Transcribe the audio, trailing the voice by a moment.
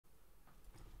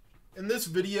In this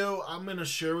video, I'm going to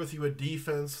share with you a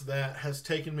defense that has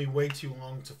taken me way too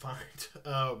long to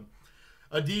find.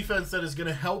 A defense that is going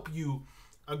to help you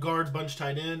guard bunch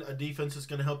tight end. A defense that's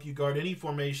going to help you guard any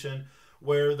formation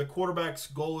where the quarterback's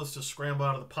goal is to scramble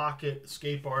out of the pocket,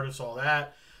 escape artists, all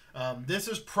that. This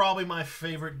is probably my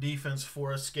favorite defense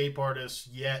for escape artists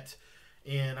yet.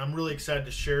 And I'm really excited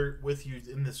to share it with you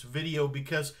in this video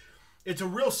because it's a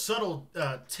real subtle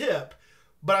tip.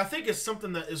 But I think it's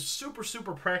something that is super,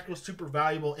 super practical, super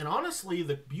valuable. And honestly,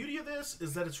 the beauty of this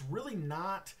is that it's really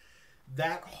not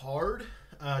that hard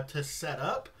to set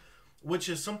up, which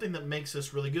is something that makes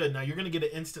this really good. Now, you're going to get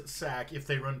an instant sack if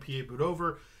they run PA boot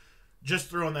over. Just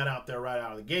throwing that out there right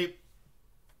out of the gate.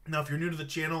 Now, if you're new to the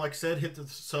channel, like I said, hit the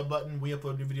sub button. We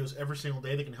upload new videos every single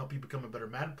day that can help you become a better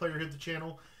Madden player. Hit the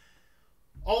channel.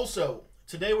 Also,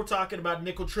 today we're talking about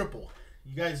nickel triple.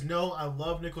 You guys know I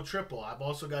love nickel triple. I've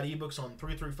also got ebooks on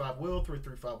 335 will,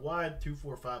 335 wide,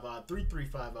 245 odd,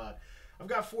 335 odd. I've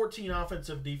got 14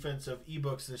 offensive, defensive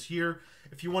ebooks this year.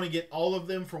 If you want to get all of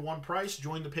them for one price,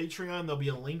 join the Patreon. There'll be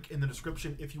a link in the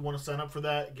description if you want to sign up for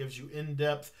that. It gives you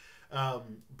in-depth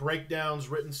breakdowns,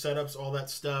 written setups, all that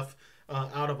stuff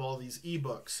out of all these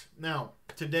ebooks. Now,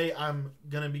 today I'm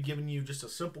going to be giving you just a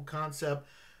simple concept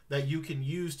that you can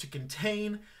use to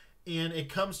contain, and it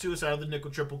comes to us out of the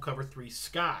nickel triple cover 3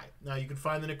 sky. Now, you can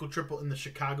find the nickel triple in the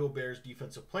Chicago Bears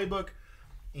defensive playbook,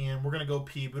 and we're going to go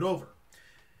PA boot over.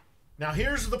 Now,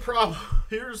 here's the problem.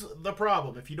 Here's the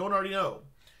problem, if you don't already know,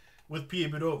 with PA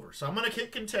boot over. So I'm going to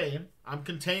hit contain. I'm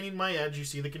containing my edge. You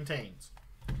see the contains.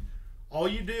 All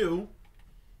you do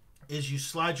is you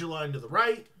slide your line to the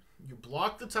right, you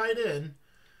block the tight end,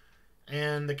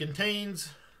 and the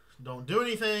contains don't do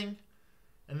anything.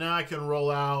 And now I can roll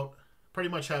out, pretty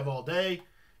much have all day,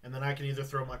 and then I can either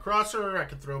throw my crosser, I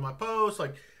can throw my post,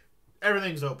 like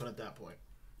everything's open at that point.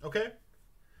 Okay?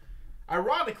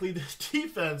 Ironically, this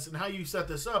defense and how you set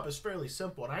this up is fairly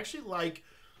simple. And I actually like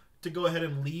to go ahead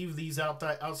and leave these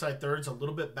outside thirds a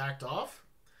little bit backed off.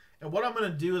 And what I'm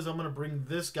going to do is I'm going to bring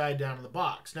this guy down in the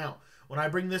box. Now, when I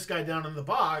bring this guy down in the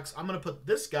box, I'm going to put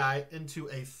this guy into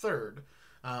a third.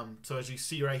 So as you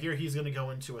see right here, he's going to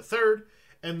go into a third.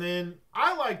 And then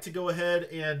I like to go ahead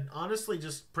and honestly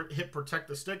just hit protect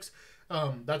the sticks.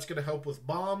 That's going to help with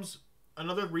bombs.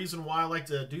 Another reason why I like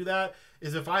to do that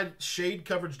is if I shade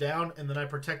coverage down and then I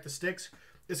protect the sticks,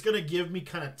 it's going to give me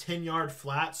kind of 10-yard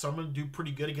flat. So I'm going to do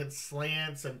pretty good against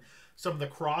slants and some of the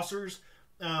crossers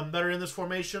that are in this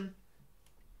formation.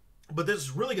 But this is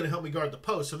really going to help me guard the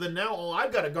post. So then now all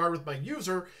I've got to guard with my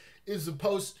user is the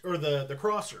post or the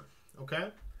crosser. Okay?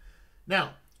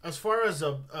 Now, as far as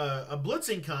a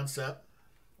blitzing concept,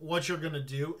 what you're going to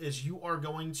do is you are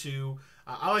going to,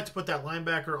 I like to put that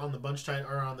linebacker on the bunch tight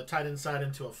or on the tight end side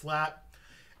into a flat,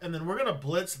 and then we're going to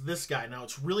blitz this guy. Now,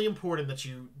 it's really important that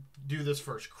you do this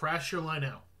first. Crash your line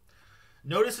out.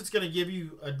 Notice it's going to give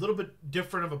you a little bit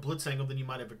different of a blitz angle than you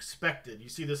might have expected. You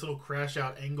see this little crash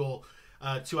out angle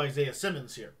to Isaiah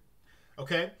Simmons here.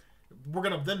 Okay? We're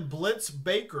going to then blitz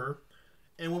Baker,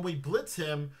 and when we blitz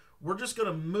him, we're just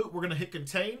going to move. We're going to hit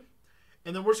contain,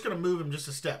 and then we're just going to move him just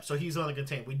a step. So he's on the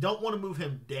contain. We don't want to move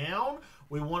him down.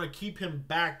 We want to keep him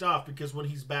backed off because when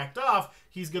he's backed off,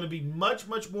 he's going to be much,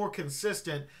 much more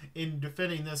consistent in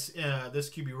defending this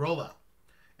this QB rollout.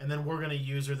 And then we're going to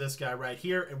user this guy right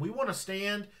here, and we want to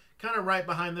stand kind of right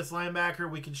behind this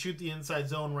linebacker. We can shoot the inside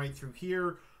zone right through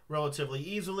here relatively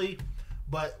easily,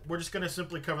 but we're just going to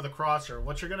simply cover the crosser.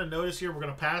 What you're going to notice here, we're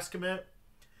going to pass commit,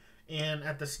 and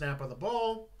at the snap of the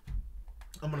ball,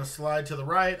 I'm going to slide to the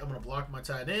right. I'm going to block my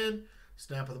tight end,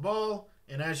 snap of the ball,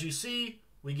 and as you see,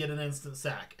 we get an instant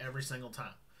sack every single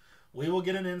time. We will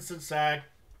get an instant sack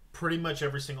pretty much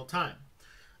every single time.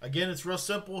 Again, it's real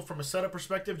simple from a setup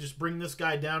perspective. Just bring this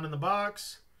guy down in the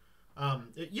box.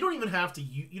 You don't even have to.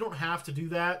 You don't have to do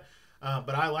that,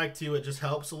 but I like to. It just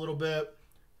helps a little bit.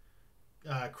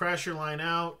 Crash your line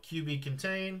out, QB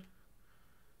contain,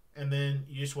 and then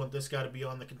you just want this guy to be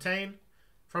on the contain.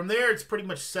 From there, it's pretty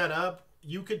much set up.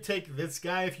 You could take this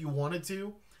guy if you wanted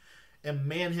to and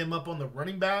man him up on the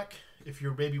running back if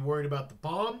you're maybe worried about the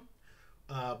bomb.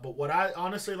 But what I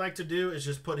honestly like to do is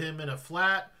just put him in a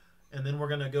flat, and then we're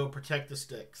going to go protect the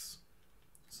sticks.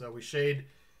 So we shade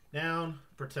down,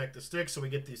 protect the sticks, so we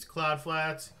get these cloud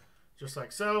flats just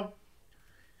like so.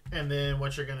 And then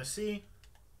what you're going to see,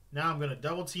 now I'm going to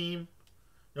double team.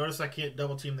 Notice I can't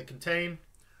double team the contain.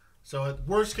 So at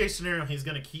worst case scenario, he's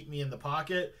going to keep me in the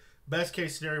pocket. Best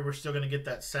case scenario, we're still going to get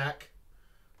that sack.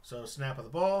 So snap of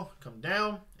the ball, come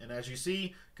down, and as you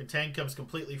see, contain comes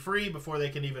completely free before they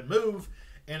can even move,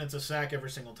 and it's a sack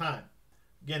every single time.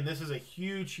 Again, this is a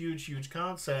huge, huge, huge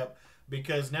concept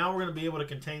because now we're going to be able to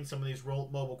contain some of these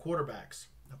mobile quarterbacks.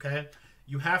 Okay,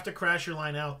 you have to crash your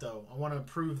line out though. I want to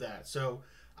improve that, so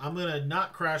I'm going to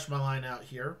not crash my line out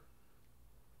here.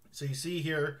 So you see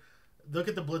here, look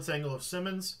at the blitz angle of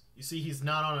Simmons. You see he's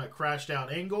not on a crashed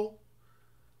out angle,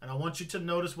 and I want you to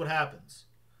notice what happens.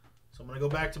 So I'm going to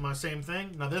go back to my same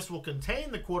thing. Now this will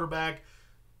contain the quarterback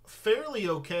fairly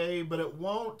okay, but it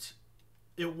won't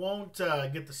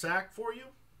get the sack for you.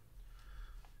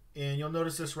 And you'll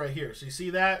notice this right here. So you see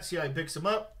that? See how he picks him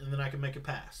up, and then I can make a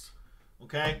pass.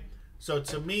 Okay? So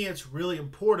to me, it's really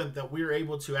important that we're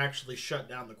able to actually shut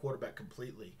down the quarterback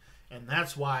completely. And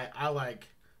that's why I like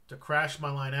to crash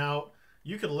my line out.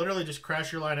 You could literally just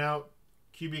crash your line out,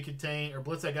 QB contain, or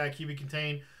blitz that guy, QB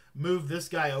contain, move this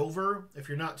guy over if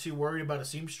you're not too worried about a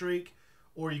seam streak.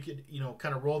 Or you could,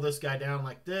 kind of roll this guy down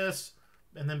like this,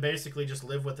 and then basically just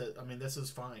live with it. I mean, this is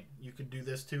fine. You could do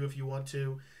this too if you want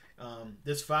to.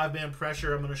 This 5-man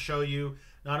pressure, I'm going to show you.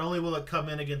 Not only will it come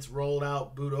in against rolled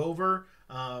out, boot over,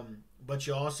 but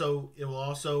it will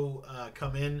also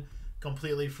come in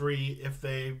completely free if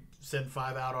they send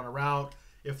 5 out on a route.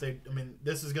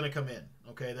 This is going to come in.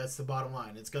 Okay, that's the bottom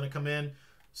line. It's going to come in.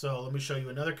 So let me show you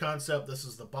another concept. This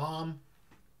is the bomb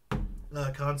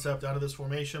concept out of this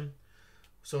formation.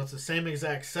 So it's the same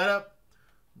exact setup.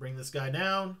 Bring this guy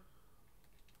down.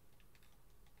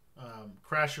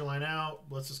 Crash your line out.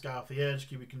 Blitz this guy off the edge.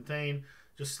 QB contain.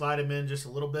 Just slide him in just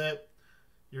a little bit.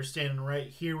 You're standing right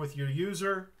here with your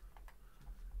user.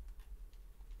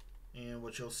 And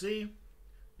what you'll see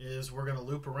is we're going to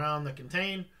loop around the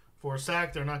contain. For a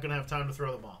sack, they're not going to have time to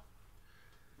throw the ball.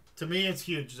 To me, it's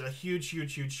huge. It's a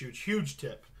huge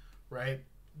tip, right?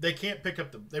 They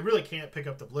really can't pick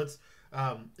up the blitz.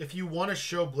 If you want to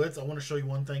show blitz, I want to show you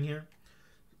one thing here.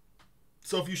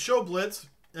 So if you show blitz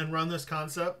and run this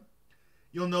concept,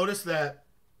 you'll notice that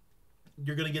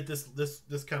you're going to get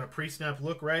this kind of pre-snap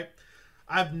look, right?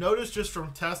 I've noticed just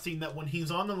from testing that when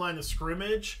he's on the line of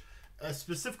scrimmage,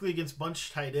 specifically against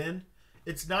bunch tight end,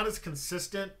 it's not as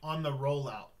consistent on the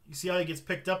rollout. You see how he gets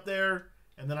picked up there,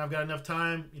 and then I've got enough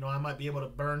time, I might be able to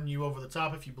burn you over the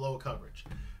top if you blow a coverage.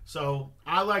 So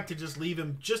I like to just leave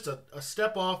him just a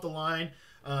step off the line.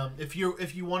 If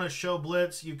you want to show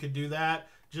blitz, you could do that.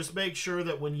 Just make sure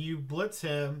that when you blitz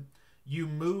him, you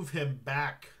move him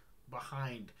back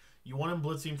behind. You want him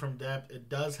blitzing from depth. It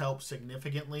does help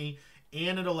significantly,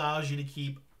 and it allows you to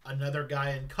keep another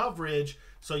guy in coverage,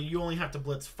 so you only have to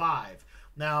blitz 5.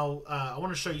 Now, I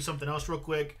want to show you something else real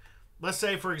quick. Let's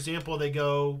say, for example, they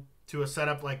go to a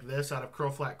setup like this out of curl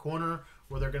flat corner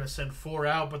where they're going to send 4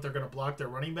 out, but they're going to block their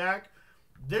running back.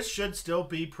 This should still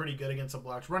be pretty good against a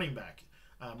blocked running back.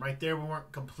 Right there, we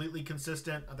weren't completely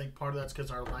consistent. I think part of that's because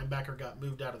our linebacker got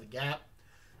moved out of the gap.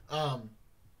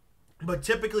 But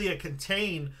typically, a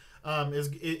contain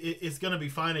is going to be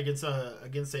fine against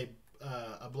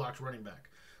a blocked running back.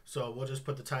 So we'll just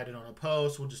put the tight end on a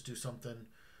post. We'll just do something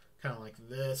kind of like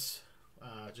this,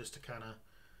 just to kind of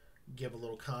give a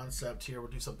little concept here. We'll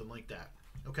do something like that.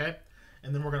 Okay,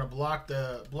 and then we're going to block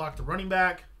the running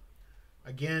back.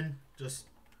 Again, just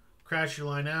crash your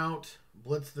line out,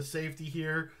 blitz the safety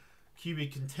here,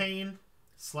 QB contain,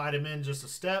 slide him in just a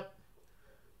step,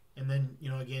 and then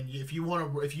again, if you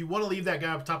want to leave that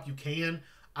guy up top, you can.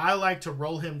 I like to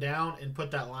roll him down and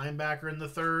put that linebacker in the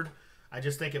third. I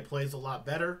just think it plays a lot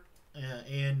better,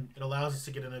 and it allows us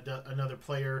to get another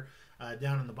player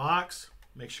down in the box.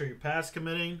 Make sure you're pass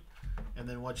committing, and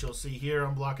then what you'll see here,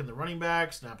 I'm blocking the running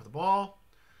back, snap of the ball,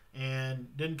 and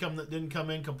didn't come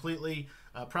in completely.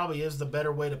 Probably is the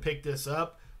better way to pick this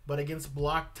up, but against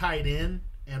block tight end,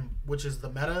 and which is the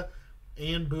meta,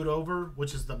 and boot over,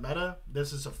 which is the meta,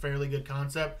 this is a fairly good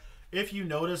concept. If you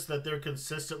notice that they're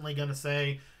consistently going to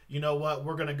say, you know what,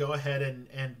 we're going to go ahead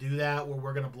and do that, where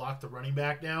we're going to block the running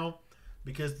back now,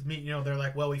 because they're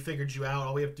like, well, we figured you out.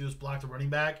 All we have to do is block the running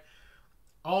back.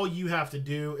 All you have to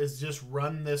do is just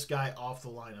run this guy off the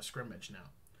line of scrimmage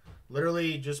now.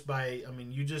 Literally just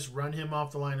you just run him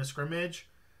off the line of scrimmage.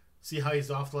 See how he's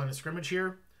off the line of scrimmage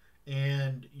here?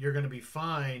 And you're going to be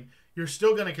fine. You're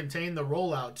still going to contain the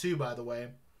rollout too, by the way.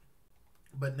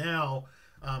 But now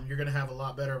you're going to have a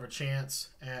lot better of a chance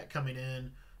at coming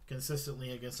in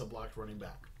consistently against a blocked running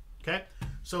back. Okay,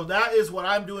 so that is what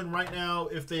I'm doing right now.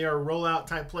 If they are rollout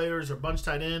type players or bunch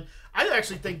tight end, I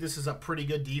actually think this is a pretty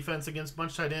good defense against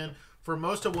bunch tight end. For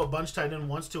most of what bunch tight end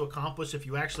wants to accomplish, if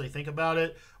you actually think about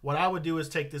it, what I would do is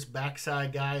take this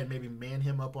backside guy and maybe man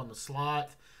him up on the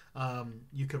slot.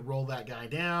 You could roll that guy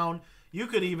down. You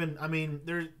could even,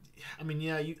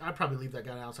 I'd probably leave that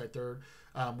guy outside third.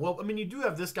 You do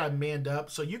have this guy manned up,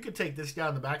 so you could take this guy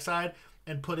on the backside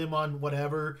and put him on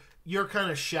whatever. You're kind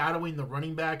of shadowing the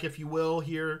running back, if you will,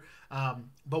 here.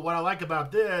 But what I like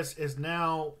about this is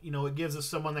now, it gives us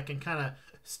someone that can kind of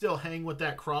still hang with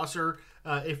that crosser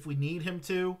if we need him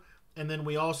to. And then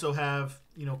we also have,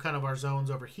 kind of our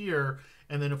zones over here.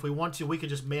 And then if we want to, we could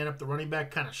just man up the running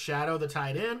back, kind of shadow the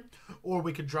tight end, or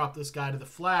we could drop this guy to the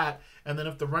flat. And then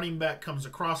if the running back comes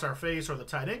across our face or the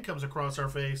tight end comes across our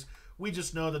face, we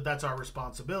just know that that's our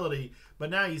responsibility. But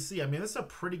now you see, this is a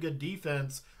pretty good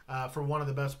defense for one of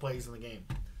the best plays in the game.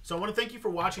 So I want to thank you for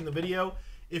watching the video.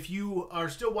 If you are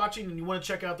still watching and you want to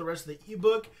check out the rest of the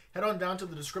ebook, head on down to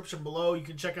the description below. You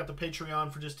can check out the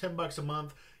Patreon for just $10 a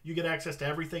month. You get access to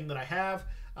everything that I have.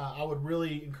 I would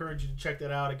really encourage you to check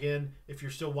that out. Again, if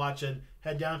you're still watching,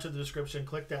 head down to the description,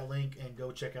 click that link, and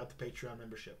go check out the Patreon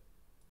membership.